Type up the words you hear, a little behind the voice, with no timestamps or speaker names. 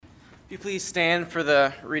Will you please stand for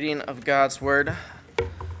the reading of God's Word?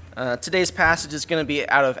 Today's passage is going to be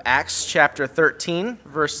out of Acts chapter 13,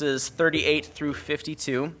 verses 38 through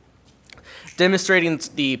 52, demonstrating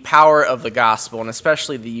the power of the gospel, and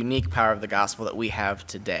especially the unique power of the gospel that we have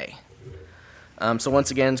today. So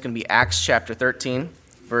once again, it's going to be Acts chapter 13,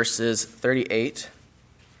 verses 38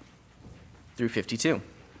 through 52.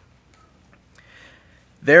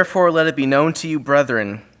 Therefore let it be known to you,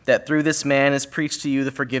 brethren, that through this man is preached to you the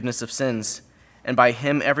forgiveness of sins, and by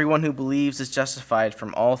him everyone who believes is justified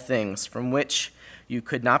from all things from which you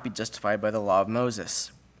could not be justified by the law of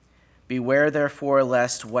Moses. Beware therefore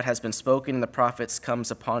lest what has been spoken in the prophets comes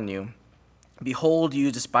upon you. Behold,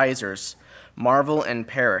 you despisers, marvel and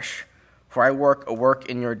perish, for I work a work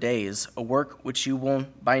in your days, a work which you will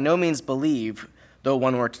by no means believe, though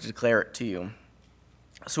one were to declare it to you.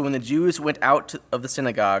 So when the Jews went out of the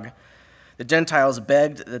synagogue, the Gentiles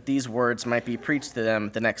begged that these words might be preached to them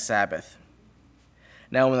the next Sabbath.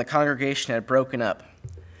 Now when the congregation had broken up,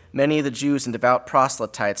 many of the Jews and devout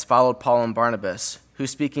proselytes followed Paul and Barnabas, who,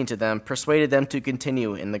 speaking to them, persuaded them to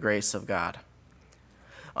continue in the grace of God.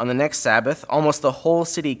 On the next Sabbath, almost the whole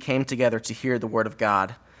city came together to hear the word of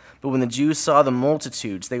God. But when the Jews saw the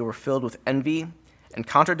multitudes, they were filled with envy, and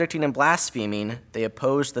contradicting and blaspheming, they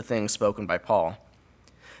opposed the things spoken by Paul.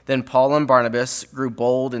 Then Paul and Barnabas grew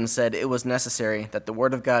bold and said it was necessary that the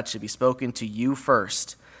word of God should be spoken to you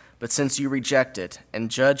first. But since you reject it and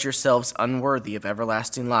judge yourselves unworthy of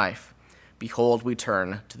everlasting life, behold, we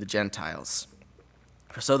turn to the Gentiles.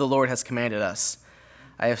 For so the Lord has commanded us,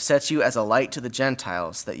 I have set you as a light to the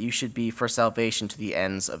Gentiles, that you should be for salvation to the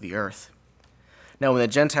ends of the earth. Now when the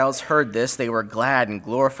Gentiles heard this, they were glad and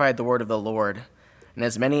glorified the word of the Lord. And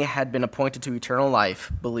as many had been appointed to eternal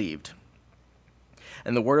life, believed.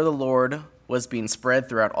 And the word of the Lord was being spread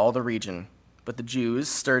throughout all the region. But the Jews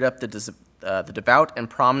stirred up the devout and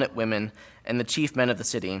prominent women and the chief men of the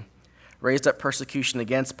city, raised up persecution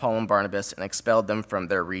against Paul and Barnabas, and expelled them from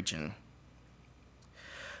their region.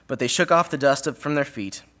 But they shook off the dust from their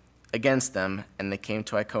feet against them, and they came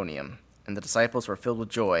to Iconium. And the disciples were filled with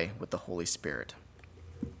joy with the Holy Spirit.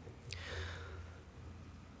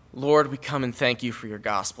 Lord, we come and thank you for your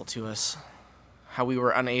gospel to us, how we were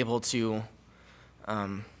unable to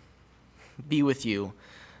be with you,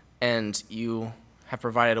 and you have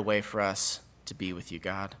provided a way for us to be with you,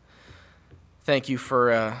 God. Thank you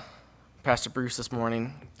for Pastor Bruce this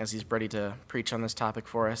morning as he's ready to preach on this topic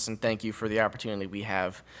for us, and thank you for the opportunity we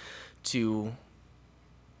have to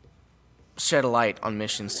shed a light on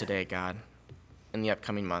missions today, God, in the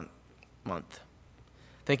upcoming month.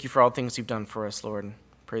 Thank you for all things you've done for us, Lord.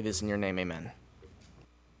 Pray this in your name, amen.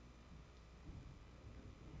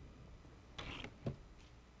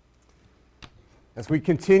 As we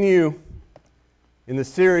continue in the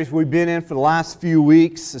series we've been in for the last few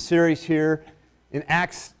weeks, the series here in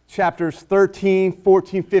Acts chapters 13,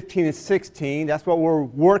 14, 15, and 16, that's what we're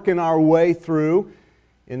working our way through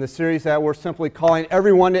in the series that we're simply calling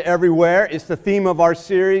Everyone to Everywhere. It's the theme of our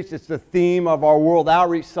series. It's the theme of our World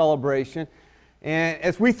Outreach Celebration. And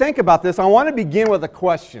as we think about this, I want to begin with a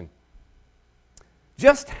question.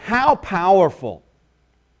 Just how powerful,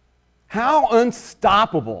 how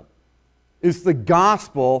unstoppable is the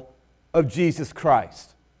gospel of Jesus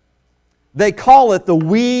Christ? They call it the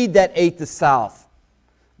weed that ate the South.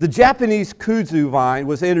 The Japanese kudzu vine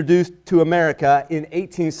was introduced to America in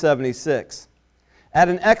 1876 at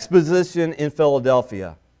an exposition in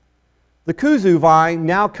Philadelphia. The kudzu vine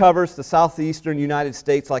now covers the southeastern United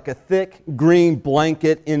States like a thick green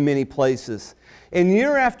blanket in many places. And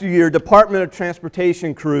year after year, Department of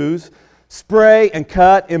Transportation crews spray and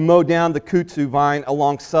cut and mow down the kudzu vine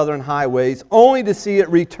along southern highways, only to see it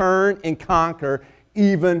return and conquer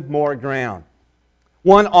even more ground.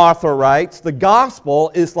 One author writes, the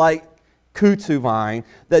gospel is like kudzu vine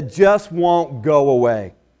that just won't go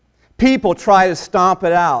away. People try to stomp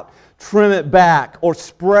it out, trim it back, or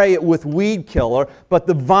spray it with weed killer, but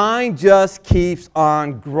the vine just keeps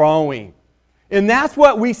on growing. And that's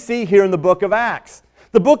what we see here in the book of Acts.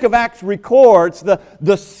 The book of Acts records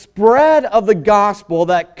the spread of the gospel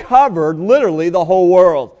that covered literally the whole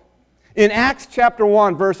world. In Acts chapter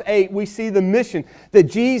 1, verse 8, we see the mission that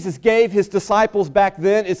Jesus gave his disciples back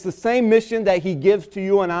then. It's the same mission that he gives to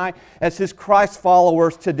you and I as his Christ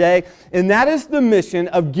followers today. And that is the mission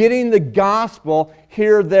of getting the gospel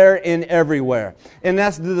here, there, and everywhere. And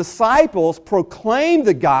as the disciples proclaimed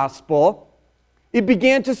the gospel, it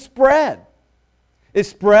began to spread. It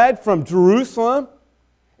spread from Jerusalem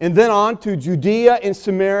and then on to Judea and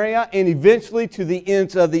Samaria, and eventually to the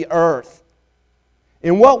ends of the earth.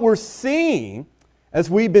 And what we're seeing as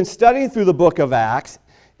we've been studying through the book of Acts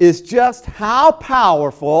is just how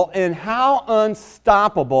powerful and how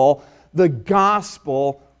unstoppable the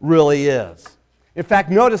gospel really is. In fact,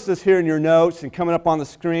 notice this here in your notes and coming up on the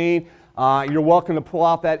screen. You're welcome to pull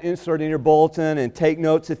out that insert in your bulletin and take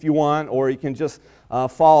notes if you want, or you can just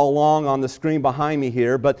follow along on the screen behind me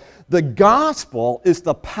here. But the gospel is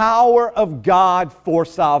the power of God for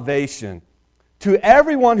salvation to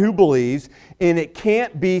everyone who believes, and it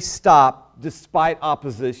can't be stopped despite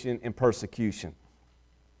opposition and persecution.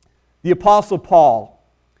 The Apostle Paul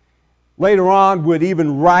later on would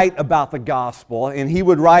even write about the gospel, and he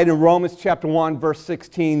would write in Romans chapter 1, verse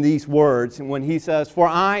 16 these words, and when he says, "For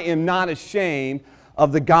I am not ashamed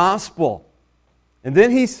of the gospel." And then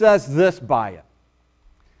he says this by it,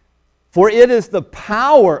 "For it is the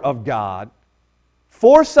power of God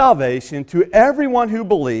for salvation to everyone who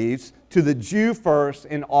believes, to the Jew first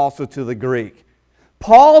and also to the Greek."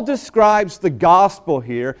 Paul describes the gospel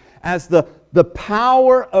here as the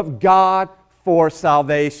power of God for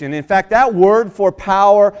salvation. In fact, that word for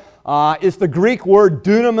power is the Greek word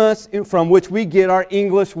dunamis, from which we get our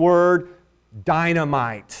English word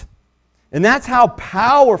dynamite. And that's how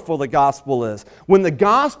powerful the gospel is. When the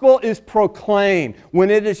gospel is proclaimed, when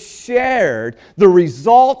it is shared, the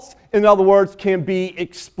results, in other words, can be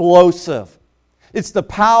explosive. It's the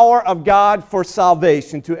power of God for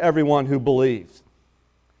salvation to everyone who believes.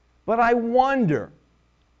 But I wonder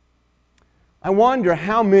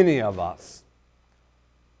how many of us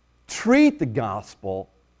treat the gospel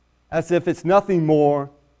as if it's nothing more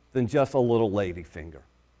than just a little ladyfinger.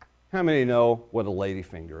 How many know what a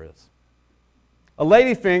ladyfinger is? A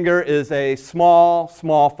ladyfinger is a small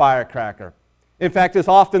firecracker. In fact, it's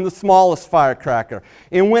often the smallest firecracker.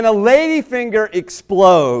 And when a ladyfinger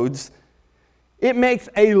explodes, it makes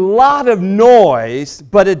a lot of noise,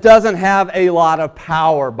 but it doesn't have a lot of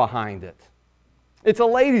power behind it. It's a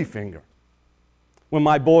ladyfinger. When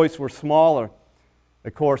my boys were smaller,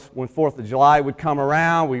 of course, when 4th of July would come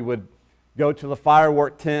around, we would go to the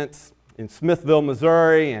firework tents in Smithville,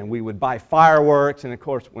 Missouri, and we would buy fireworks. And of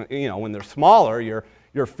course, when they're smaller,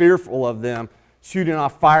 you're fearful of them shooting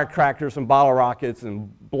off firecrackers and bottle rockets and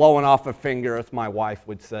blowing off a finger, as my wife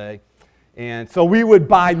would say. And so we would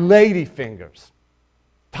buy ladyfingers.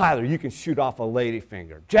 Tyler, you can shoot off a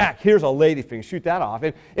ladyfinger. Jack, here's a ladyfinger. Shoot that off.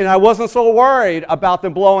 And I wasn't so worried about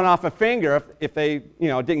them blowing off a finger if they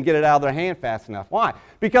didn't get it out of their hand fast enough. Why?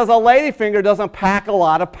 Because a ladyfinger doesn't pack a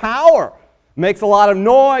lot of power. It makes a lot of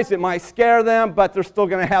noise. It might scare them, but they're still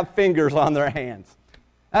going to have fingers on their hands.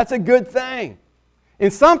 That's a good thing.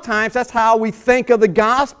 And sometimes that's how we think of the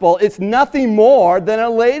gospel. It's nothing more than a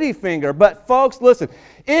ladyfinger. But folks, listen,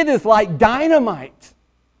 it is like dynamite.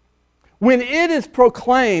 When it is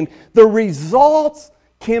proclaimed, the results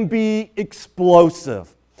can be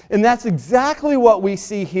explosive. And that's exactly what we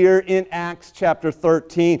see here in Acts chapter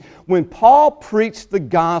 13 when Paul preached the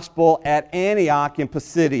gospel at Antioch in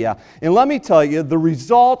Pisidia. And let me tell you, the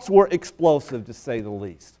results were explosive, to say the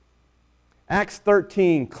least. Acts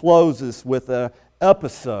 13 closes with an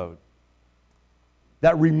episode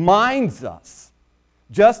that reminds us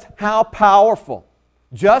just how powerful,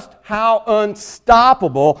 just how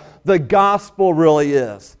unstoppable the gospel really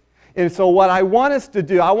is. And so what I want us to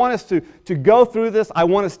do, I want us to go through this, I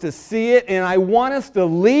want us to see it, and I want us to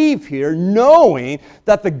leave here knowing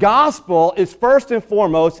that the gospel is first and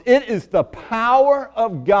foremost, it is the power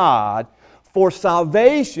of God for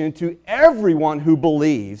salvation to everyone who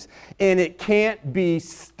believes, and it can't be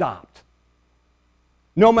stopped.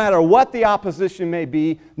 No matter what the opposition may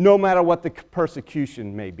be, no matter what the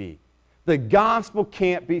persecution may be. The gospel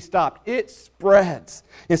can't be stopped. It spreads.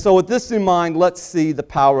 And so with this in mind, let's see the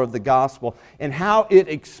power of the gospel and how it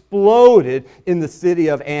exploded in the city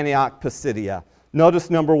of Antioch, Pisidia.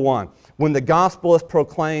 Notice number one, when the gospel is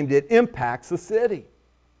proclaimed, it impacts the city.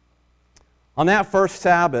 On that first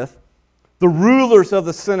Sabbath, the rulers of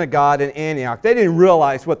the synagogue in Antioch, they didn't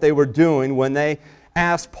realize what they were doing when they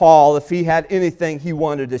asked Paul if he had anything he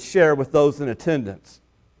wanted to share with those in attendance.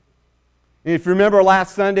 And if you remember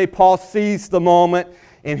last Sunday, Paul seized the moment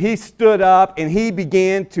and he stood up and he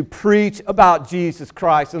began to preach about Jesus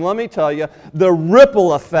Christ. And let me tell you, the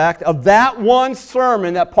ripple effect of that one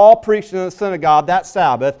sermon that Paul preached in the synagogue that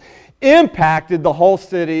Sabbath impacted the whole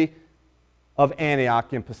city of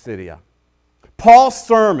Antioch in Pisidia. Paul's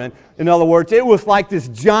sermon, in other words, it was like this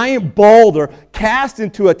giant boulder cast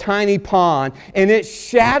into a tiny pond, and it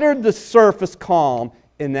shattered the surface calm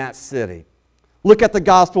in that city. Look at the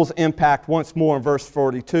gospel's impact once more in verse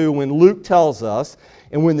 42 when Luke tells us,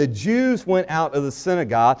 and when the Jews went out of the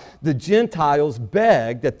synagogue, the Gentiles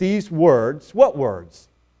begged that these words, what words?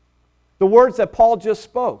 The words that Paul just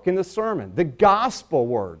spoke in the sermon, the gospel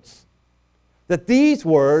words. that these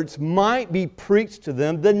words might be preached to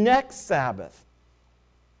them the next Sabbath.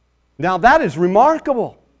 Now that is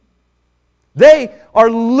remarkable. They are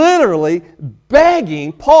literally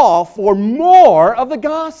begging Paul for more of the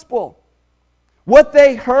gospel. What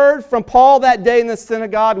they heard from Paul that day in the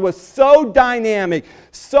synagogue was so dynamic,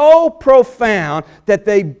 so profound, that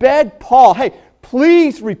they begged Paul, hey,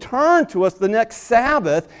 please return to us the next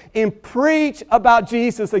Sabbath and preach about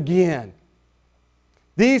Jesus again.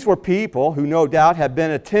 These were people who no doubt had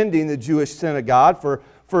been attending the Jewish synagogue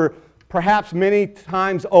for perhaps many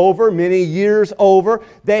times over, many years over.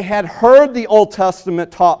 They had heard the Old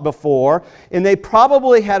Testament taught before, and they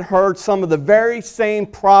probably had heard some of the very same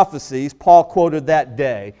prophecies Paul quoted that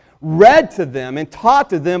day, read to them and taught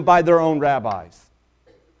to them by their own rabbis.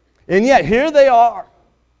 And yet here they are.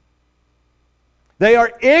 They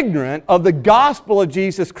are ignorant of the gospel of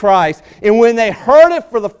Jesus Christ. And when they heard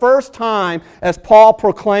it for the first time, as Paul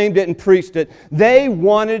proclaimed it and preached it, they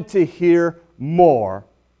wanted to hear more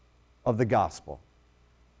of the gospel.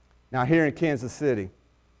 Now, here in Kansas City,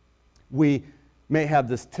 we may have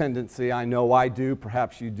this tendency, I know I do,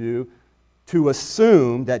 perhaps you do, to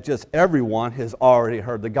assume that just everyone has already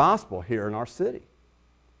heard the gospel here in our city.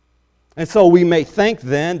 And so we may think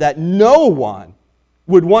then that no one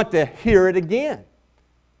would want to hear it again.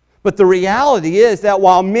 But the reality is that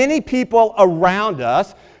while many people around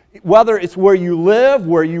us, whether it's where you live,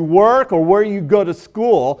 where you work, or where you go to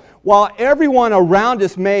school, while everyone around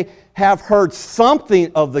us may have heard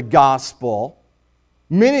something of the gospel,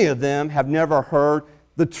 many of them have never heard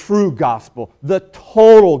the true gospel, the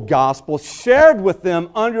total gospel, shared with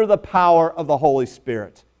them under the power of the Holy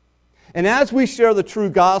Spirit. And as we share the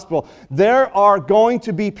true gospel, there are going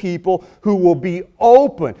to be people who will be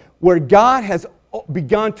open, where God has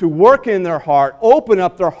begun to work in their heart, open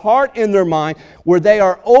up their heart and their mind, where they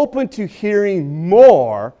are open to hearing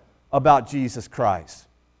more about Jesus Christ.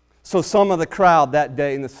 So some of the crowd that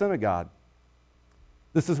day in the synagogue,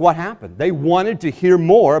 this is what happened. They wanted to hear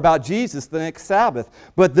more about Jesus the next Sabbath.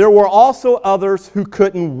 But there were also others who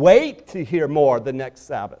couldn't wait to hear more the next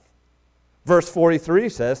Sabbath. Verse 43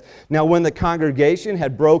 says, "Now when the congregation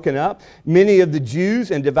had broken up, many of the Jews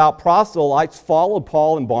and devout proselytes followed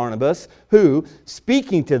Paul and Barnabas, who,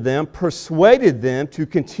 speaking to them, persuaded them to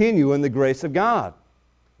continue in the grace of God."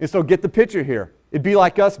 And so get the picture here. It'd be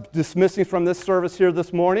like us dismissing from this service here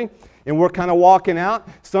this morning, and we're kind of walking out.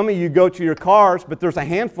 Some of you go to your cars, but there's a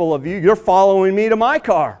handful of you, you're following me to my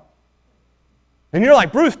car. And you're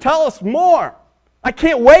like, "Bruce, tell us more. I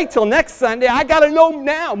can't wait till next Sunday. I got to know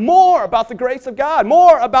now more about the grace of God,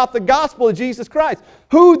 more about the gospel of Jesus Christ,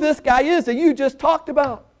 who this guy is that you just talked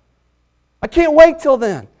about. I can't wait till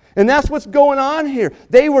then." And that's what's going on here.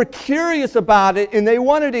 They were curious about it and they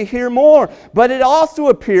wanted to hear more. But it also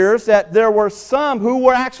appears that there were some who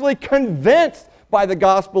were actually convinced by the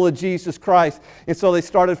gospel of Jesus Christ. And so they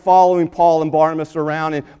started following Paul and Barnabas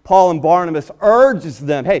around, and Paul and Barnabas urges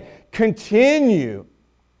them, hey, continue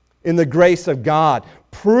in the grace of God,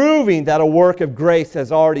 proving that a work of grace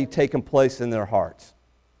has already taken place in their hearts.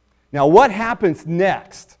 Now, what happens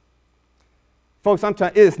next? Folks, I'm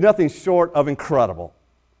telling you, it is nothing short of incredible.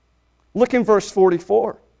 Look in verse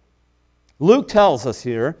 44. Luke tells us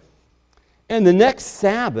here, "And the next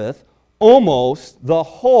Sabbath, almost the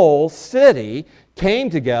whole city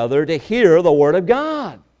came together to hear the word of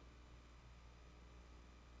God."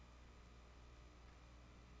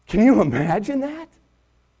 Can you imagine that?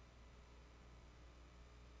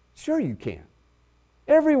 Sure you can.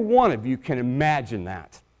 Every one of you can imagine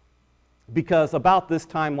that. Because about this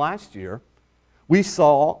time last year, we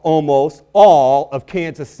saw almost all of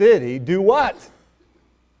Kansas City do what?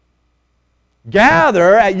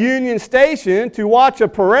 Gather at Union Station to watch a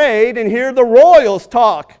parade and hear the Royals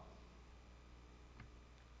talk.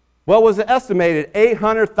 What was it estimated?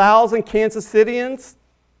 800,000 Kansas Cityans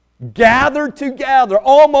gathered together,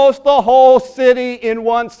 almost the whole city in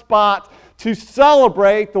one spot, to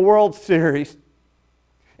celebrate the World Series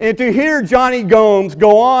and to hear Johnny Gomes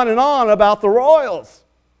go on and on about the Royals.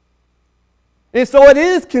 And so it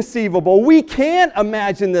is conceivable. We can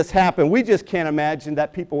imagine this happen. We just can't imagine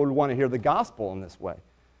that people would want to hear the gospel in this way.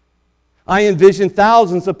 I envision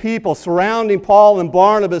thousands of people surrounding Paul and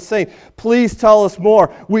Barnabas saying, "Please tell us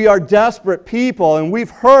more. We are desperate people and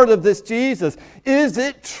we've heard of this Jesus. Is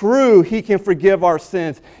it true He can forgive our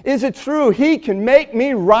sins? Is it true He can make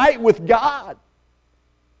me right with God?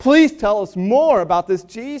 Please tell us more about this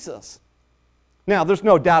Jesus." Now, there's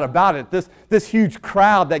no doubt about it. This huge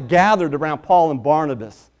crowd that gathered around Paul and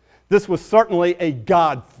Barnabas, this was certainly a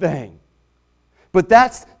God thing. But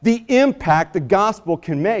that's the impact the gospel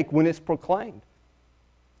can make when it's proclaimed.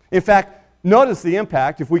 In fact, notice the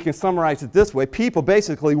impact, if we can summarize it this way. People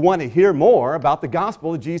basically want to hear more about the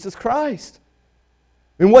gospel of Jesus Christ.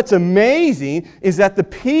 And what's amazing is that the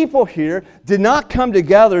people here did not come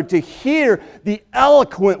together to hear the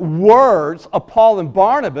eloquent words of Paul and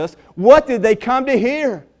Barnabas. What did they come to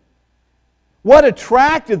hear? What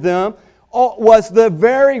attracted them was the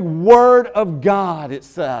very Word of God, it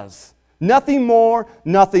says. Nothing more,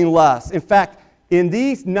 nothing less. In fact, in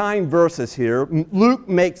these 9 verses here, Luke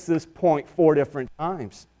makes this point 4 different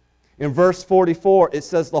times. In verse 44, it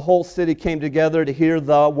says the whole city came together to hear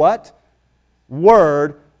the what?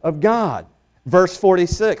 Word of God. Verse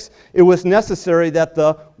 46, it was necessary that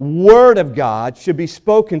the Word of God should be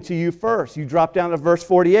spoken to you first. You drop down to verse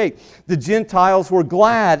 48. The Gentiles were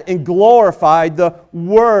glad and glorified the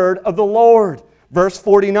Word of the Lord. Verse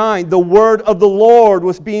 49, the Word of the Lord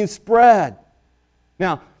was being spread.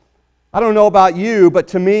 Now, I don't know about you, but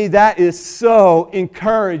to me that is so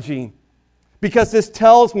encouraging. Because this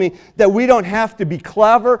tells me that we don't have to be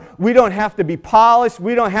clever, we don't have to be polished,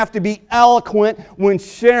 we don't have to be eloquent when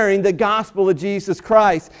sharing the gospel of Jesus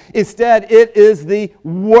Christ. Instead, it is the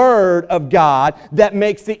Word of God that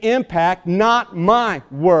makes the impact, not my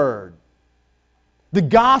word. The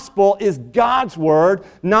gospel is God's word,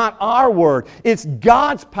 not our word. It's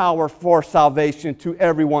God's power for salvation to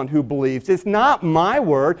everyone who believes. It's not my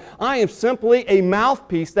word. I am simply a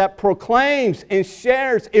mouthpiece that proclaims and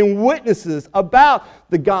shares and witnesses about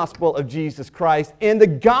the gospel of Jesus Christ. And the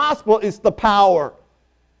gospel is the power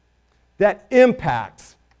that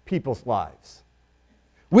impacts people's lives.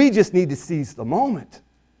 We just need to seize the moment.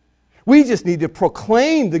 We just need to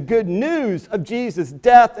proclaim the good news of Jesus'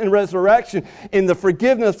 death and resurrection and the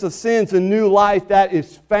forgiveness of sins and new life that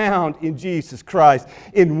is found in Jesus Christ.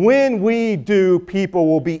 And when we do, people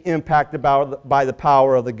will be impacted by the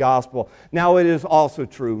power of the gospel. Now, it is also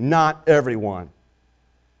true, not everyone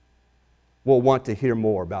will want to hear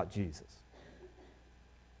more about Jesus.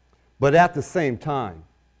 But at the same time,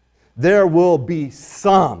 there will be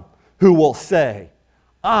some who will say,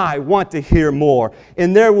 I want to hear more.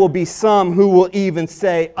 And there will be some who will even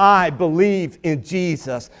say, I believe in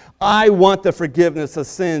Jesus. I want the forgiveness of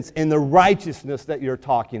sins and the righteousness that you're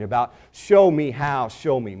talking about. Show me how,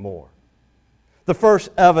 show me more. The first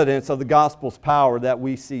evidence of the gospel's power that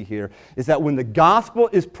we see here is that when the gospel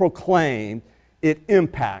is proclaimed, it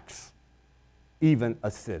impacts even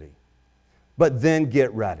a city. But then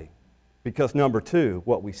get ready. Because number 2,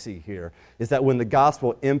 what we see here, is that when the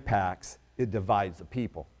gospel impacts, it divides the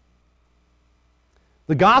people.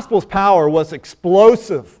 The gospel's power was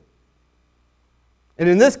explosive. And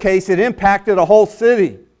in this case, it impacted a whole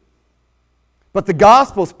city. But the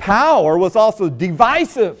gospel's power was also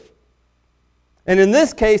divisive. And in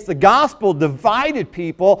this case, the gospel divided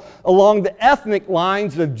people along the ethnic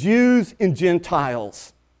lines of Jews and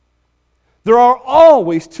Gentiles. There are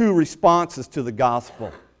always 2 responses to the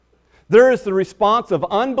gospel. There is the response of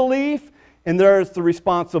unbelief, and there is the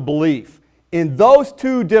response of belief. And those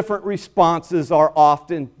 2 different responses are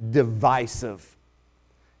often divisive.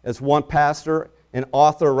 As one pastor and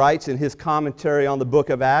author writes in his commentary on the book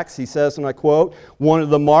of Acts, he says, and I quote, one of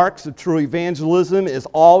the marks of true evangelism is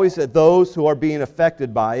always that those who are being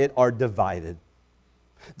affected by it are divided.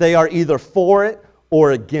 They are either for it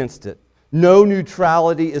or against it. No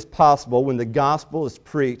neutrality is possible when the gospel is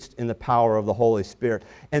preached in the power of the Holy Spirit.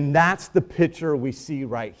 And that's the picture we see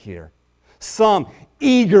right here. Some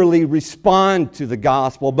eagerly respond to the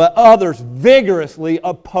gospel, but others vigorously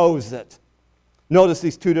oppose it. Notice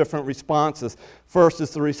these 2 different responses. First is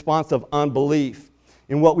the response of unbelief.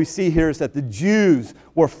 And what we see here is that the Jews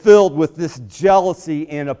were filled with this jealousy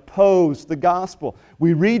and opposed the gospel.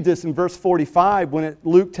 We read this in verse 45 when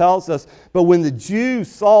Luke tells us, but when the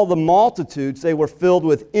Jews saw the multitudes, they were filled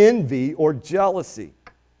with envy or jealousy.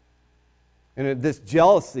 And this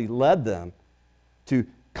jealousy led them to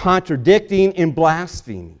contradicting and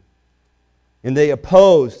blaspheming. And they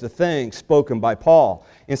opposed the things spoken by Paul.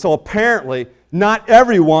 And so apparently, not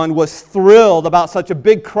everyone was thrilled about such a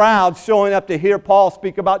big crowd showing up to hear Paul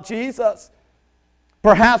speak about Jesus.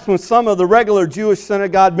 Perhaps when some of the regular Jewish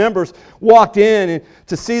synagogue members walked in and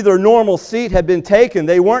to see their normal seat had been taken,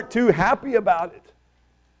 they weren't too happy about it.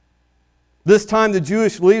 This time the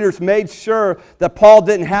Jewish leaders made sure that Paul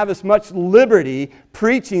didn't have as much liberty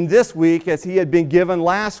preaching this week as he had been given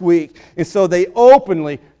last week. And so they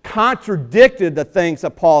openly contradicted the things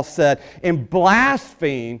that Paul said and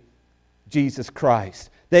blasphemed Jesus Christ.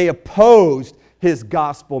 They opposed his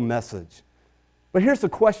gospel message. But here's the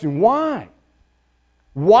question, why?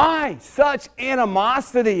 Why such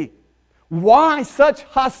animosity? Why such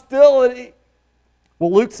hostility?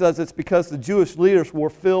 Well, Luke says it's because the Jewish leaders were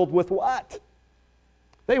filled with what?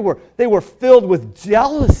 They were filled with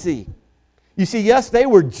jealousy. You see, yes, they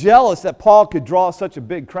were jealous that Paul could draw such a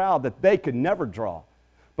big crowd that they could never draw.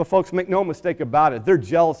 But folks, make no mistake about it, their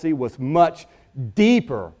jealousy was much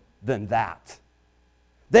deeper than that.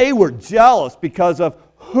 They were jealous because of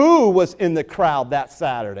who was in the crowd that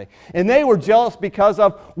Saturday. And they were jealous because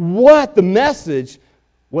of what the message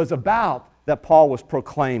was about that Paul was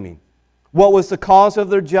proclaiming. What was the cause of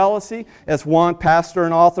their jealousy? As one pastor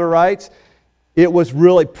and author writes, it was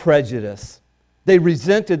really prejudice. They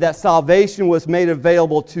resented that salvation was made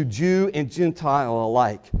available to Jew and Gentile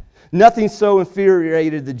alike. Nothing so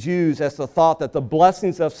infuriated the Jews as the thought that the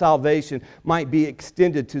blessings of salvation might be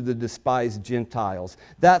extended to the despised Gentiles.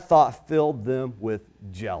 That thought filled them with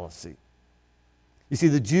jealousy. You see,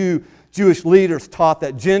 the Jewish leaders taught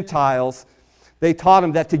that Gentiles, they taught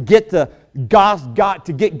them that to get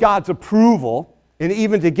God's approval, and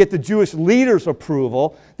even to get the Jewish leaders'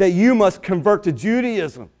 approval, that you must convert to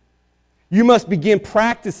Judaism. You must begin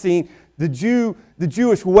practicing the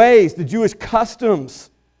Jewish ways, the Jewish customs.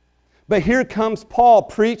 But here comes Paul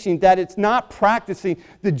preaching that it's not practicing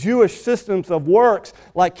the Jewish systems of works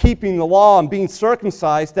like keeping the law and being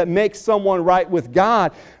circumcised that makes someone right with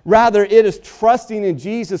God. Rather, it is trusting in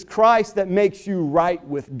Jesus Christ that makes you right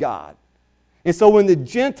with God. And so when the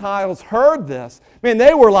Gentiles heard this, man,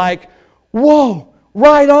 they were like, whoa,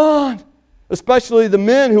 right on. Especially the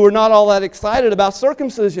men who were not all that excited about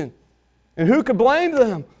circumcision. And who could blame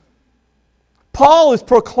them? Paul is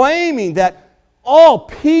proclaiming that all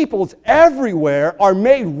peoples everywhere are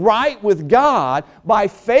made right with God by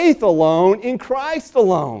faith alone in Christ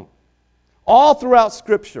alone. All throughout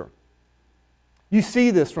Scripture. You see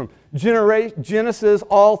this from Genesis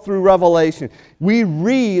all through Revelation. We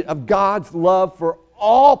read of God's love for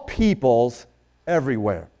all peoples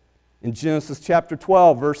everywhere. In Genesis chapter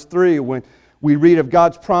 12, verse 3, when we read of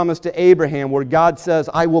God's promise to Abraham, where God says,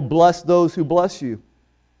 I will bless those who bless you.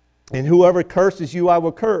 And whoever curses you, I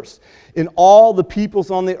will curse. And all the peoples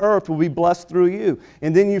on the earth will be blessed through you.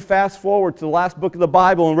 And then you fast forward to the last book of the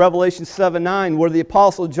Bible in Revelation 7:9, where the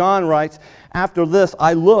Apostle John writes, after this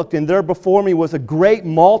I looked, and there before me was a great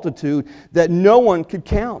multitude that no one could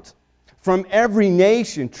count, from every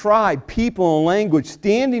nation, tribe, people, and language,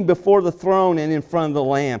 standing before the throne and in front of the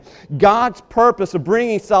Lamb. God's purpose of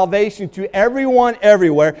bringing salvation to everyone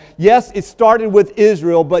everywhere. Yes, it started with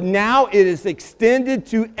Israel, but now it is extended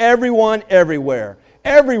to everyone everywhere.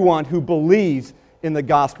 Everyone who believes in the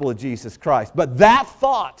gospel of Jesus Christ. But that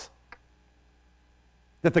thought,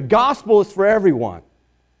 that the gospel is for everyone,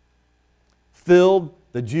 filled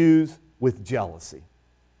the Jews with jealousy.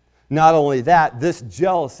 Not only that, this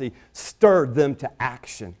jealousy stirred them to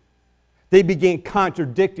action. They began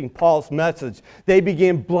contradicting Paul's message. They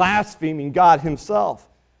began blaspheming God Himself.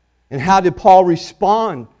 And how did Paul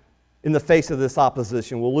respond in the face of this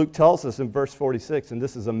opposition? Well, Luke tells us in verse 46, and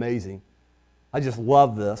this is amazing. I just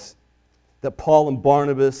love this, that Paul and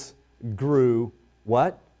Barnabas grew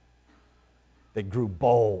what? They grew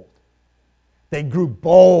bold. They grew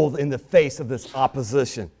bold in the face of this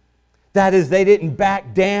opposition. That is, they didn't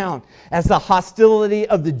back down. As the hostility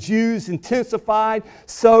of the Jews intensified,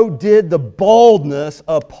 so did the boldness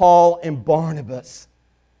of Paul and Barnabas.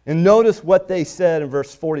 And notice what they said in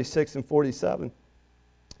verse 46 and 47.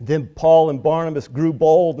 Then Paul and Barnabas grew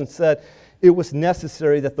bold and said, it was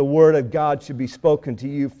necessary that the word of God should be spoken to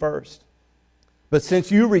you first. But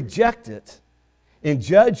since you reject it and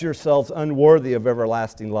judge yourselves unworthy of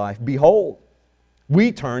everlasting life, behold,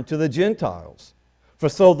 we turn to the Gentiles. For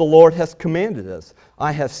so the Lord has commanded us.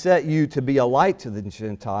 I have set you to be a light to the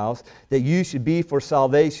Gentiles, that you should be for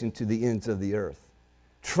salvation to the ends of the earth.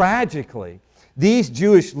 Tragically, these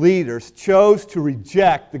Jewish leaders chose to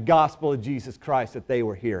reject the gospel of Jesus Christ that they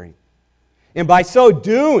were hearing. And by so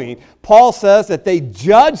doing, Paul says that they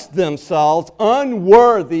judged themselves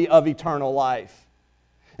unworthy of eternal life.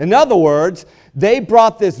 In other words, they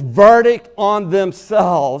brought this verdict on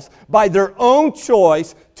themselves by their own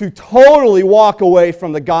choice to totally walk away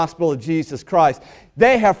from the gospel of Jesus Christ.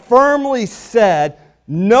 They have firmly said,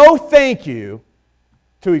 no thank you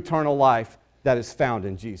to eternal life that is found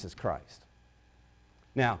in Jesus Christ.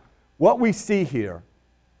 Now, what we see here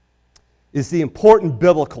is the important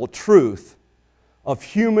biblical truth of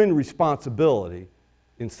human responsibility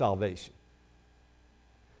in salvation.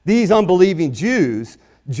 These unbelieving Jews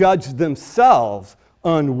judged themselves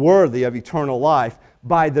unworthy of eternal life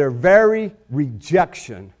by their very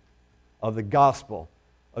rejection of the gospel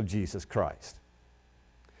of Jesus Christ.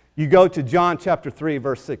 You go to John chapter 3,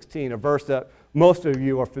 verse 16, a verse that most of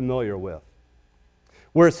you are familiar with,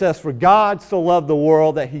 where it says, for God so loved the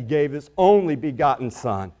world that He gave His only begotten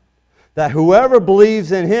Son, that whoever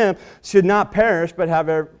believes in him should not perish but have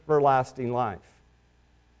everlasting life.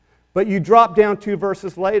 But you drop down 2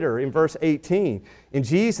 verses later in verse 18, and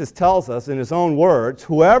Jesus tells us in his own words,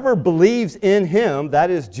 whoever believes in him, that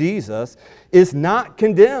is Jesus, is not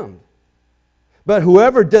condemned. But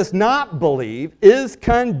whoever does not believe is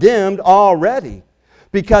condemned already,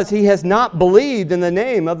 because he has not believed in the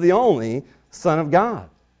name of the only Son of God.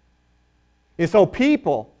 And so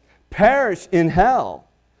people perish in hell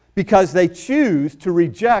because they choose to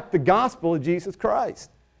reject the gospel of Jesus Christ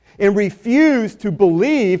and refuse to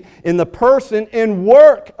believe in the person and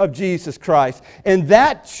work of Jesus Christ. And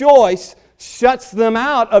that choice shuts them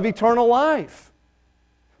out of eternal life.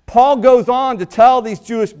 Paul goes on to tell these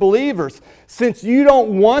Jewish believers, since you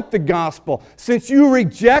don't want the gospel, since you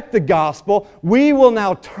reject the gospel, we will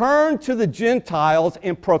now turn to the Gentiles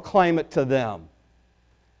and proclaim it to them.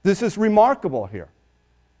 This is remarkable here.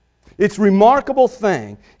 It's a remarkable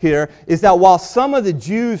thing here is that while some of the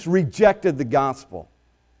Jews rejected the gospel,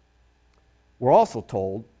 we're also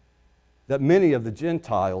told that many of the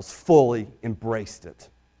Gentiles fully embraced it,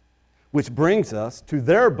 which brings us to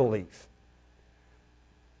their belief.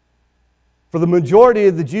 For the majority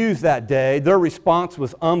of the Jews that day, their response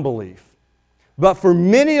was unbelief. But for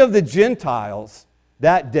many of the Gentiles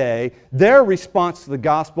that day, their response to the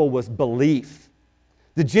gospel was belief.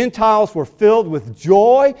 The Gentiles were filled with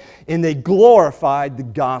joy and they glorified the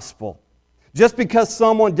gospel. Just because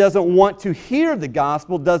someone doesn't want to hear the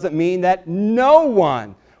gospel doesn't mean that no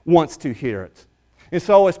one wants to hear it. And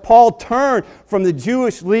so as Paul turned from the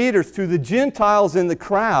Jewish leaders to the Gentiles in the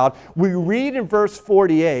crowd, we read in verse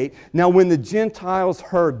 48, now when the Gentiles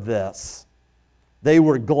heard this, they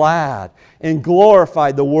were glad and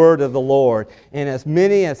glorified the word of the Lord, and as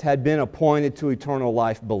many as had been appointed to eternal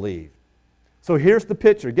life believed. So here's the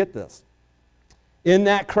picture, get this. In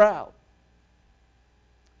that crowd,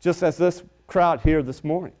 just as this crowd here this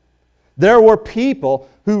morning, there were people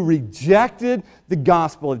who rejected the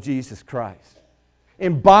gospel of Jesus Christ.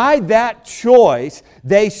 And by that choice,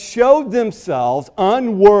 they showed themselves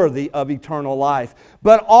unworthy of eternal life.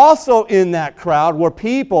 But also in that crowd were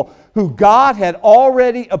people who God had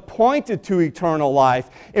already appointed to eternal life.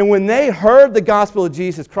 And when they heard the gospel of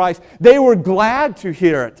Jesus Christ, they were glad to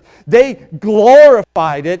hear it. They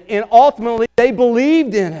glorified it, and ultimately they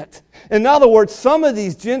believed in it. In other words, some of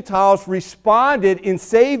these Gentiles responded in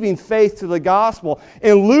saving faith to the gospel.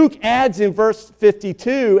 And Luke adds in verse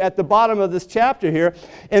 52 at the bottom of this chapter here,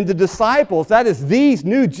 and the disciples, that is these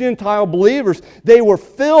new Gentile believers, they were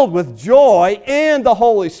filled with joy and the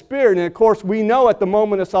Holy Spirit. And of course, we know at the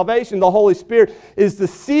moment of salvation, the Holy Spirit is the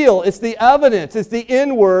seal, it's the evidence, it's the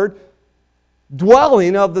inward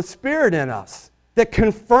dwelling of the Spirit in us that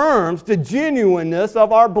confirms the genuineness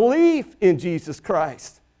of our belief in Jesus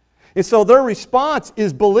Christ. And so their response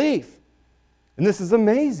is belief. And this is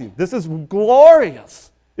amazing. This is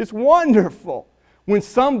glorious. It's wonderful when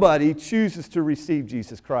somebody chooses to receive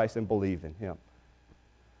Jesus Christ and believe in Him.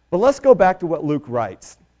 But let's go back to what Luke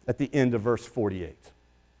writes at the end of verse 48.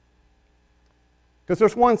 Because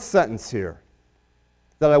there's one sentence here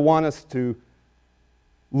that I want us to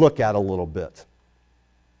look at a little bit.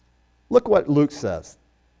 Look what Luke says.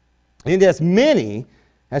 And as many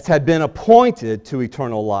as had been appointed to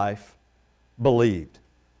eternal life, believed.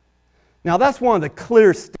 Now that's one of the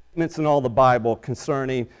clear statements in all the Bible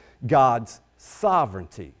concerning God's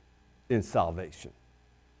sovereignty in salvation.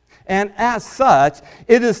 And as such,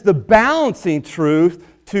 it is the balancing truth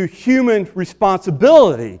to human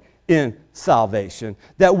responsibility in salvation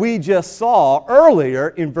that we just saw earlier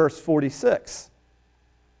in verse 46.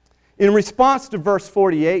 In response to verse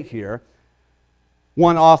 48 here,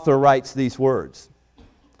 one author writes these words.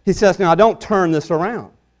 He says, now don't turn this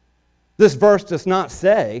around. This verse does not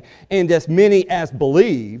say, and as many as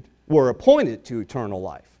believed were appointed to eternal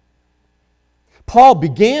life. Paul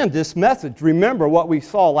began this message, remember what we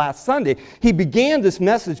saw last Sunday. He began this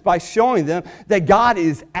message by showing them that God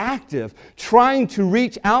is active, trying to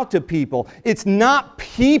reach out to people. It's not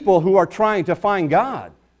people who are trying to find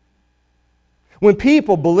God. When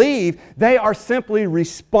people believe, they are simply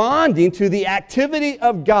responding to the activity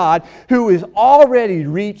of God who is already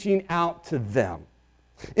reaching out to them.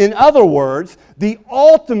 In other words, the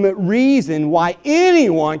ultimate reason why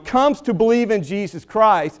anyone comes to believe in Jesus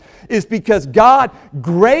Christ is because God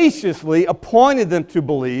graciously appointed them to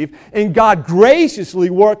believe, and God graciously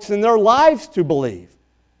works in their lives to believe.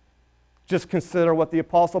 Just consider what the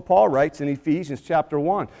Apostle Paul writes in Ephesians chapter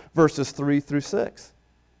 1, verses 3 through 6.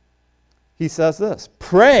 He says this,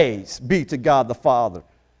 praise be to God the Father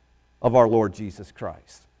of our Lord Jesus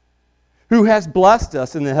Christ, who has blessed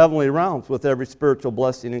us in the heavenly realms with every spiritual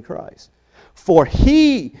blessing in Christ. For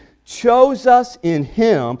He chose us in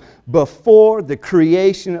Him before the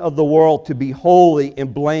creation of the world to be holy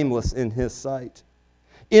and blameless in His sight.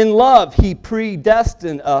 In love, He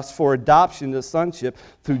predestined us for adoption to sonship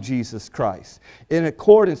through Jesus Christ, in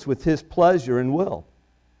accordance with His pleasure and will,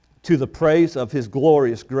 to the praise of His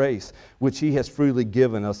glorious grace, which He has freely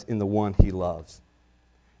given us in the one He loves.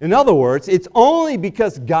 In other words, it's only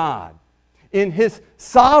because God, in His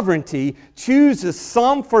sovereignty, chooses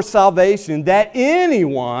some for salvation that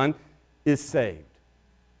anyone is saved.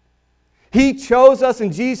 He chose us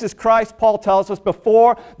in Jesus Christ, Paul tells us,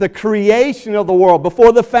 before the creation of the world,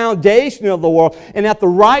 before the foundation of the world. And at the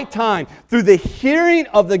right time, through the hearing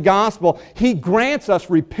of the gospel, He grants us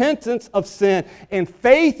repentance of sin and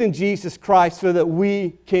faith in Jesus Christ so that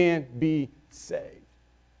we can be saved.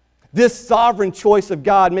 This sovereign choice of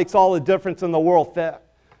God makes all the difference in the world.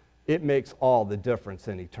 It makes all the difference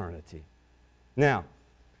in eternity. Now,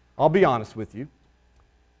 I'll be honest with you.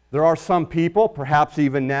 There are some people, perhaps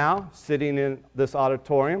even now, sitting in this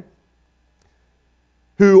auditorium,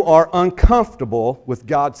 who are uncomfortable with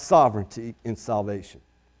God's sovereignty in salvation.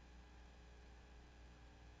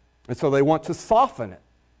 And so they want to soften it.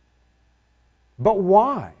 But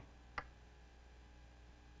why?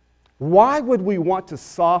 Why would we want to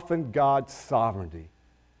soften God's sovereignty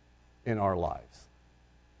in our lives?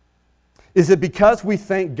 Is it because we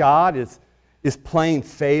think God is playing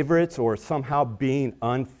favorites or somehow being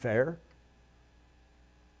unfair?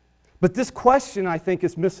 But this question, I think,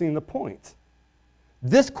 is missing the point.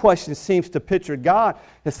 This question seems to picture God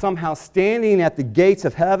as somehow standing at the gates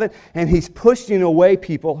of heaven and He's pushing away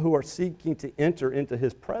people who are seeking to enter into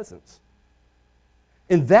His presence.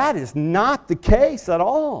 And that is not the case at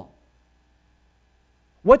all.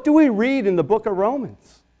 What do we read in the book of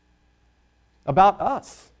Romans about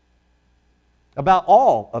us? About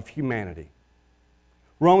all of humanity?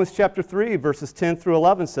 Romans chapter 3, verses 10 through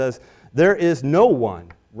 11 says, "There is no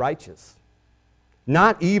one righteous,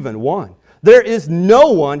 not even one. There is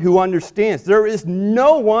no one who understands. There is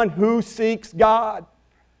no one who seeks God."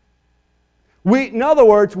 In other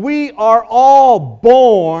words, we are all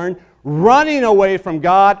born running away from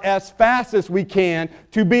God as fast as we can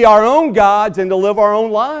to be our own gods and to live our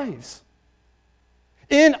own lives.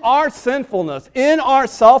 In our sinfulness, in our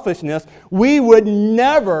selfishness, we would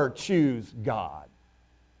never choose God.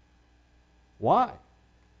 Why?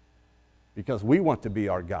 Because we want to be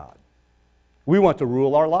our God. We want to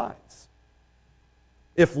rule our lives.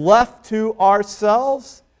 If left to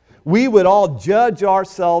ourselves, we would all judge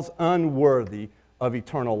ourselves unworthy of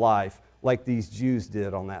eternal life like these Jews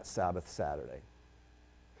did on that Sabbath Saturday.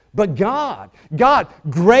 But God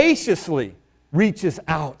graciously reaches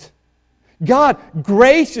out. God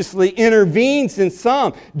graciously intervenes in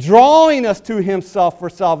some, drawing us to Himself for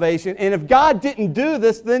salvation. And if God didn't do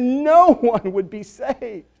this, then no one would be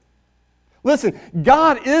saved. Listen,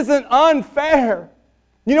 God isn't unfair.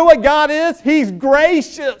 You know what God is? He's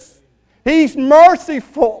gracious. He's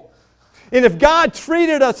merciful. And if God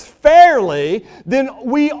treated us fairly, then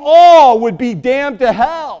we all would be damned to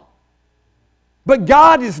hell. But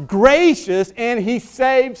God is gracious and He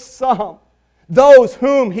saves some. Those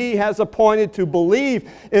whom He has appointed to believe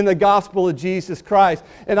in the gospel of Jesus Christ.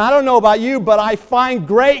 And I don't know about you, but I find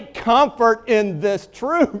great comfort in this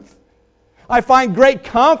truth. I find great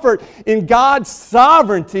comfort in God's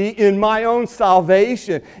sovereignty in my own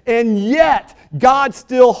salvation. And yet, God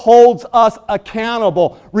still holds us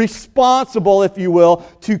accountable, responsible, if you will,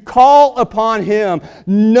 to call upon Him,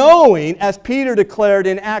 knowing, as Peter declared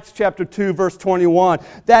in Acts chapter 2, verse 21,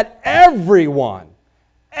 that everyone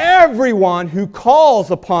who calls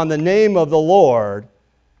upon the name of the Lord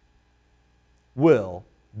will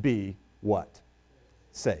be what?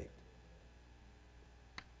 Saved.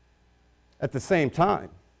 At the same time,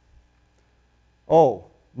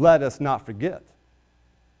 let us not forget.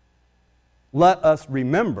 Let us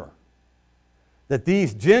remember that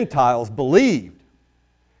these Gentiles believed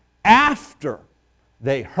after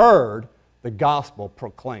they heard the gospel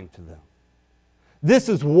proclaimed to them. This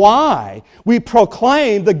is why we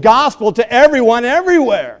proclaim the gospel to everyone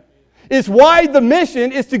everywhere. It's why the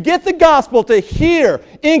mission is to get the gospel to here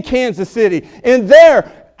in Kansas City and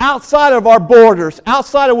there outside of our borders,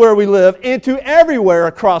 outside of where we live, and to everywhere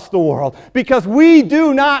across the world. Because we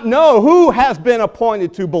do not know who has been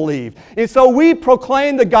appointed to believe. And so we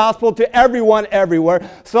proclaim the gospel to everyone everywhere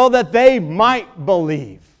so that they might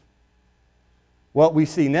believe. What we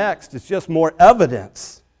see next is just more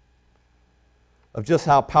evidence of just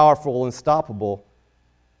how powerful and unstoppable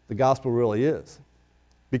the gospel really is.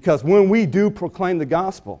 Because when we do proclaim the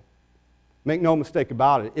gospel, make no mistake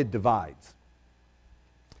about it, it divides.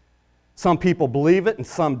 Some people believe it and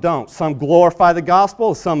some don't. Some glorify the gospel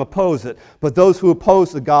and some oppose it. But those who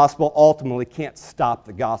oppose the gospel ultimately can't stop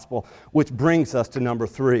the gospel, which brings us to number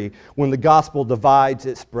 3. When the gospel divides,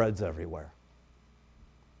 it spreads everywhere.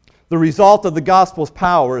 The result of the gospel's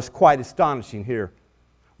power is quite astonishing here.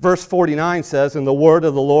 Verse 49 says, "And the word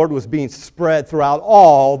of the Lord was being spread throughout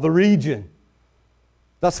all the region."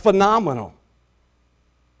 That's phenomenal.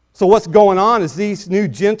 So what's going on is these new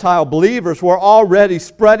Gentile believers were already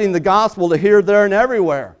spreading the gospel to here, there, and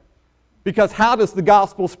everywhere. Because how does the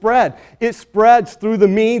gospel spread? It spreads through the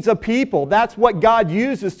means of people. That's what God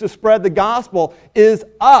uses to spread the gospel, is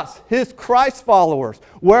us, His Christ followers.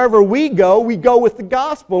 Wherever we go with the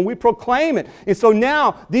gospel and we proclaim it. And so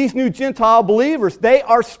now these new Gentile believers, they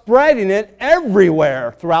are spreading it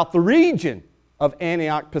everywhere throughout the region of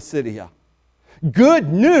Antioch Pisidia.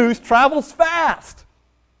 Good news travels fast.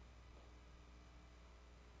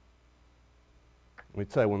 Let me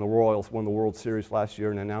tell you, when the Royals won the World Series last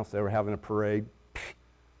year and announced they were having a parade,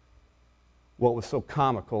 what was so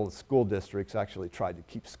comical, the school districts actually tried to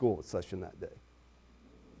keep school at session that day.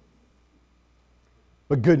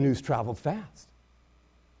 But good news traveled fast.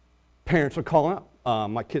 Parents are calling up,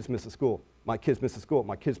 my kids missed school, my kids missed school,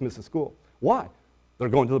 my kids missed school. Why? They're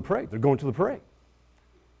going to the parade, they're going to the parade.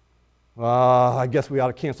 I guess we ought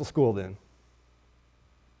to cancel school then.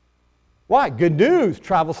 Why? Good news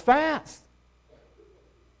travels fast.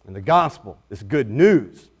 And the gospel is good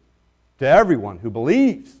news to everyone who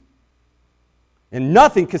believes. And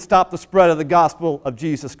nothing can stop the spread of the gospel of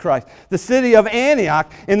Jesus Christ. The city of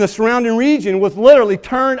Antioch and the surrounding region was literally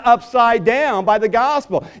turned upside down by the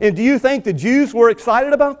gospel. And do you think the Jews were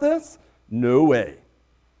excited about this? No way.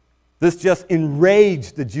 This just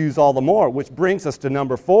enraged the Jews all the more, which brings us to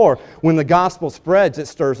number 4. When the gospel spreads, it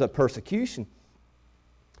stirs up persecution.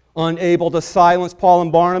 Unable to silence Paul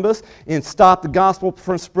and Barnabas and stop the gospel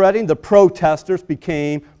from spreading, the protesters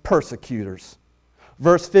became persecutors.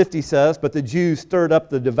 Verse 50 says, "But the Jews stirred up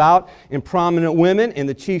the devout and prominent women, and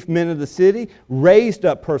the chief men of the city raised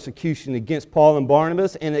up persecution against Paul and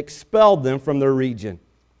Barnabas and expelled them from their region."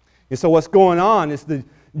 And so what's going on is the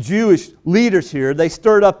Jewish leaders here, they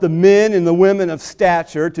stirred up the men and the women of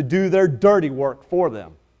stature to do their dirty work for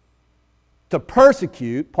them, to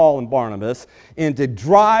persecute Paul and Barnabas and to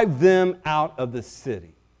drive them out of the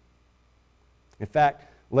city. In fact,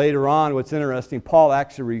 later on, what's interesting, Paul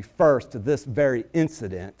actually refers to this very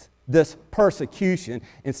incident, this persecution,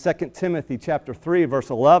 in 2 Timothy chapter 3, verse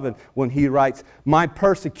 11, when he writes, "My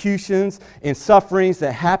persecutions and sufferings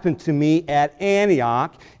that happened to me at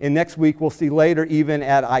Antioch," and next week we'll see later even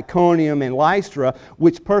at Iconium and Lystra,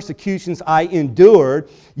 "which persecutions I endured,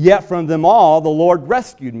 yet from them all the Lord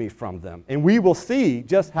rescued me from them." And we will see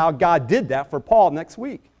just how God did that for Paul next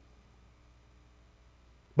week.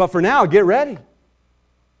 But for now, get ready.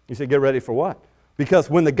 You say, get ready for what?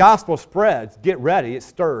 Because when the gospel spreads, get ready, it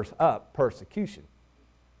stirs up persecution.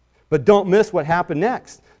 But don't miss what happened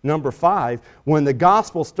next. Number 5, when the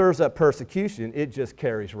gospel stirs up persecution, it just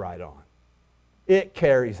carries right on. It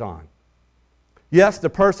carries on. Yes, the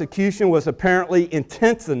persecution was apparently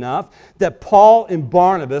intense enough that Paul and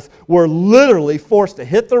Barnabas were literally forced to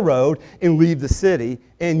hit the road and leave the city,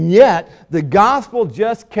 and yet the gospel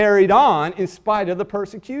just carried on in spite of the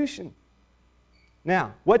persecution.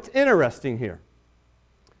 Now, what's interesting here?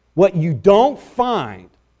 What you don't find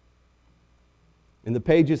in the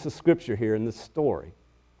pages of Scripture here in this story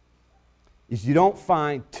is you don't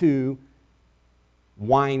find 2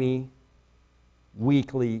 whiny,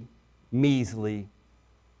 weakly, measly,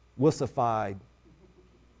 wussified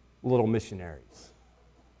little missionaries.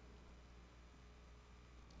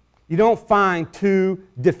 You don't find 2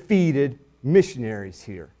 defeated missionaries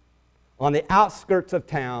here on the outskirts of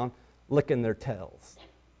town licking their tails.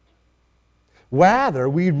 Rather,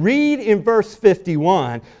 we read in verse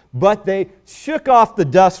 51, "But they shook off the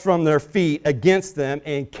dust from their feet against them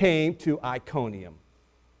and came to Iconium."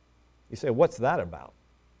 You say, what's that about?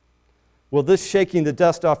 Well, this shaking the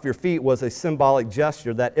dust off your feet was a symbolic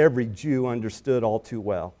gesture that every Jew understood all too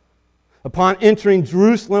well. Upon entering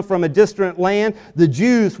Jerusalem from a distant land, the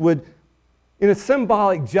Jews would, in a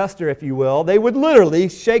symbolic gesture, if you will, they would literally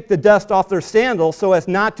shake the dust off their sandals so as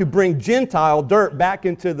not to bring Gentile dirt back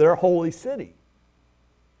into their holy city.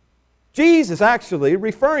 Jesus actually,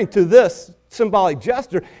 referring to this symbolic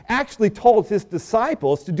gesture, actually told his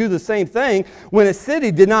disciples to do the same thing when a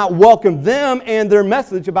city did not welcome them and their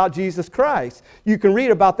message about Jesus Christ. You can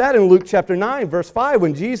read about that in Luke chapter 9, verse 5,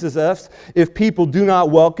 when Jesus asks, "If people do not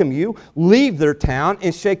welcome you, leave their town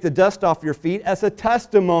and shake the dust off your feet as a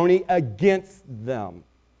testimony against them."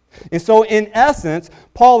 And so, in essence,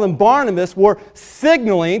 Paul and Barnabas were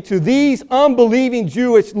signaling to these unbelieving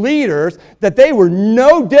Jewish leaders that they were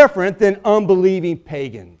no different than unbelieving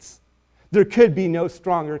pagans. There could be no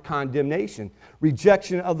stronger condemnation.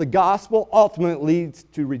 Rejection of the gospel ultimately leads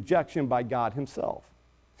to rejection by God Himself.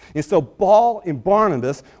 And so, Paul and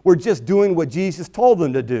Barnabas were just doing what Jesus told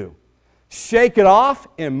them to do. Shake it off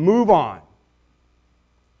and move on.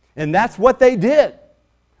 And that's what they did.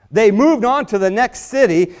 They moved on to the next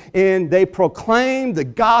city and they proclaimed the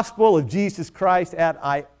gospel of Jesus Christ at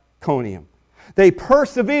Iconium. They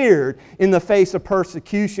persevered in the face of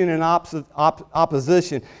persecution and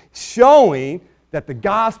opposition, showing that the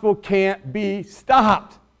gospel can't be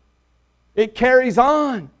stopped. It carries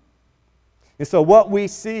on. And so what we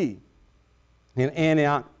see in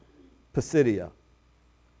Antioch Pisidia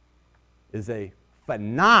is a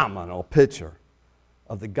phenomenal picture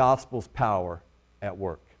of the gospel's power at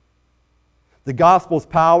work. The gospel's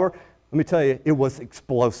power, let me tell you, it was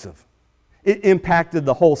explosive. It impacted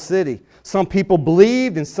the whole city. Some people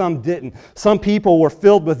believed and some didn't. Some people were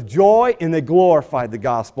filled with joy and they glorified the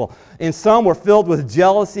gospel. And some were filled with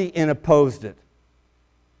jealousy and opposed it.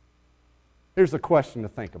 Here's a question to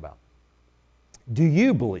think about. Do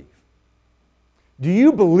you believe? Do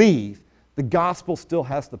you believe the gospel still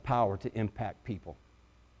has the power to impact people?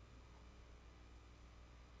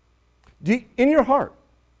 In your heart.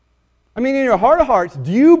 In your heart of hearts,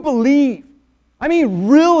 do you believe,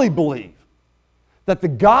 really believe, that the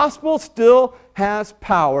gospel still has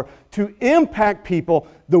power to impact people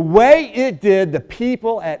the way it did the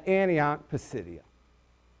people at Antioch Pisidia?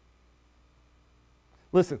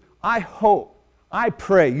 Listen, I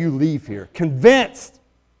pray you leave here convinced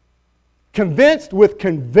with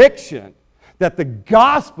conviction that the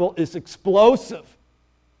gospel is explosive.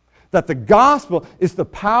 That the gospel is the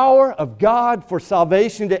power of God for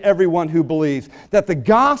salvation to everyone who believes. That the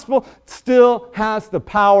gospel still has the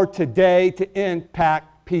power today to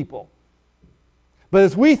impact people. But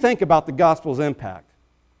as we think about the gospel's impact,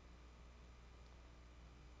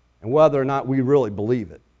 and whether or not we really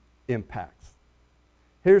believe it impacts,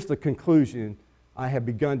 here's the conclusion I have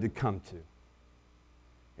begun to come to.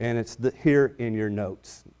 And it's here in your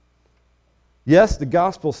notes. Yes, the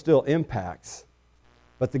gospel still impacts.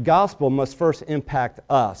 But the gospel must first impact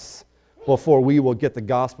us before we will get the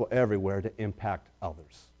gospel everywhere to impact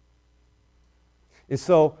others. And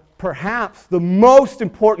so perhaps the most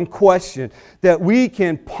important question that we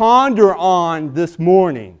can ponder on this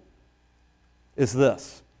morning is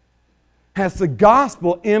this. Has the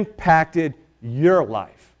gospel impacted your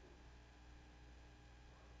life?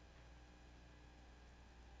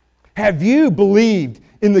 Have you believed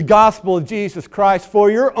in the gospel of Jesus Christ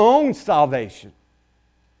for your own salvation?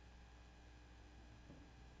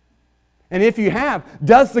 And if you have,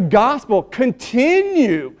 does the gospel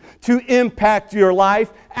continue to impact your life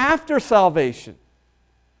after salvation?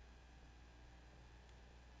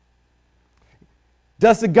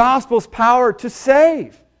 Does the gospel's power to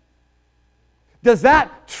save? Does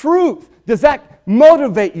that truth, does that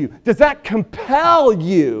motivate you? Does that compel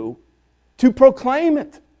you to proclaim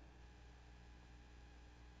it?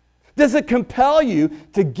 Does it compel you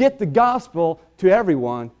to get the gospel to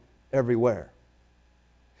everyone, everywhere?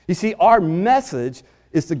 You see, our message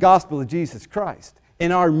is the gospel of Jesus Christ.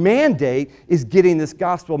 And our mandate is getting this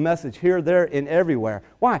gospel message here, there, and everywhere.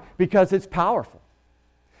 Why? Because it's powerful.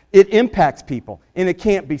 It impacts people, and it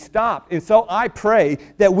can't be stopped. And so I pray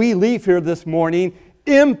that we leave here this morning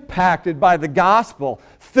impacted by the gospel,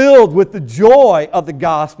 filled with the joy of the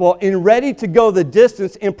gospel, and ready to go the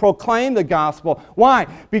distance and proclaim the gospel. Why?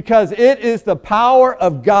 Because it is the power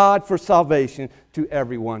of God for salvation to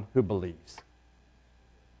everyone who believes.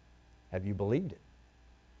 Have you believed it?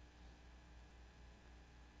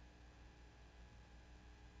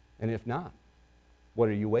 And if not, what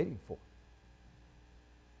are you waiting for?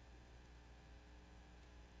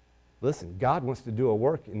 Listen, God wants to do a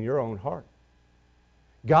work in your own heart.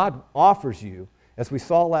 God offers you, as we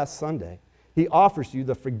saw last Sunday, He offers you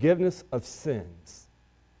the forgiveness of sins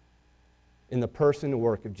in the person and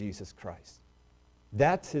work of Jesus Christ.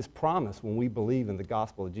 That's His promise when we believe in the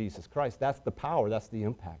gospel of Jesus Christ. That's the power, that's the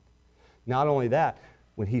impact. Not only that,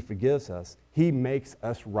 when He forgives us, He makes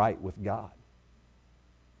us right with God.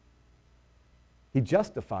 He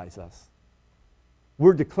justifies us.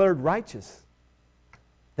 We're declared righteous.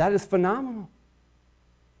 That is phenomenal.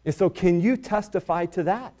 And so can you testify to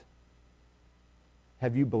that?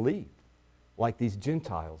 Have you believed like these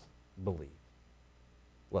Gentiles believed?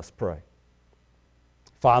 Let's pray.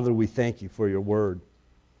 Father, we thank You for Your word.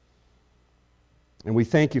 And we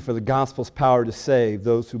thank You for the gospel's power to save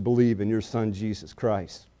those who believe in Your Son, Jesus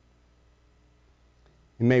Christ.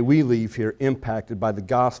 And may we leave here impacted by the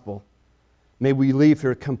gospel. May we leave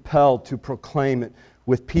here compelled to proclaim it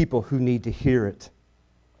with people who need to hear it.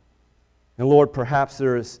 And Lord, perhaps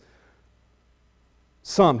there is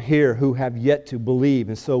some here who have yet to believe,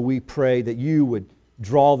 and so we pray that you would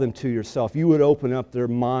draw them to yourself. You would open up their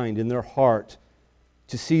mind and their heart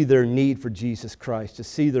to see their need for Jesus Christ, to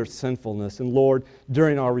see their sinfulness. And Lord,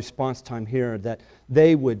 during our response time here, that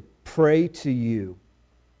they would pray to you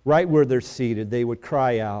right where they're seated. They would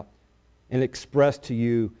cry out and express to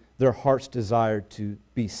you their heart's desire to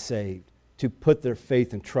be saved, to put their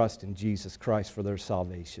faith and trust in Jesus Christ for their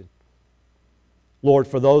salvation. Lord,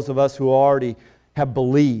 for those of us who already have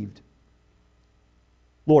believed,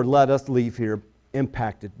 Lord, let us leave here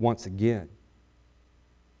impacted once again.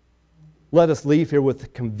 Let us leave here with the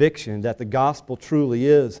conviction that the gospel truly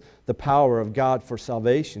is the power of God for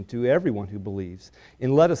salvation to everyone who believes.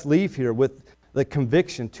 And let us leave here with the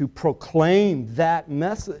conviction to proclaim that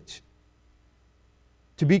message,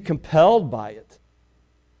 to be compelled by it.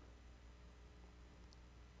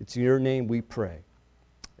 It's in your name we pray.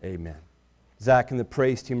 Amen. Zach and the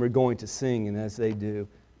praise team are going to sing, and as they do,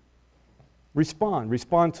 respond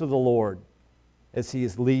to the Lord as He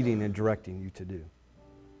is leading and directing you to do.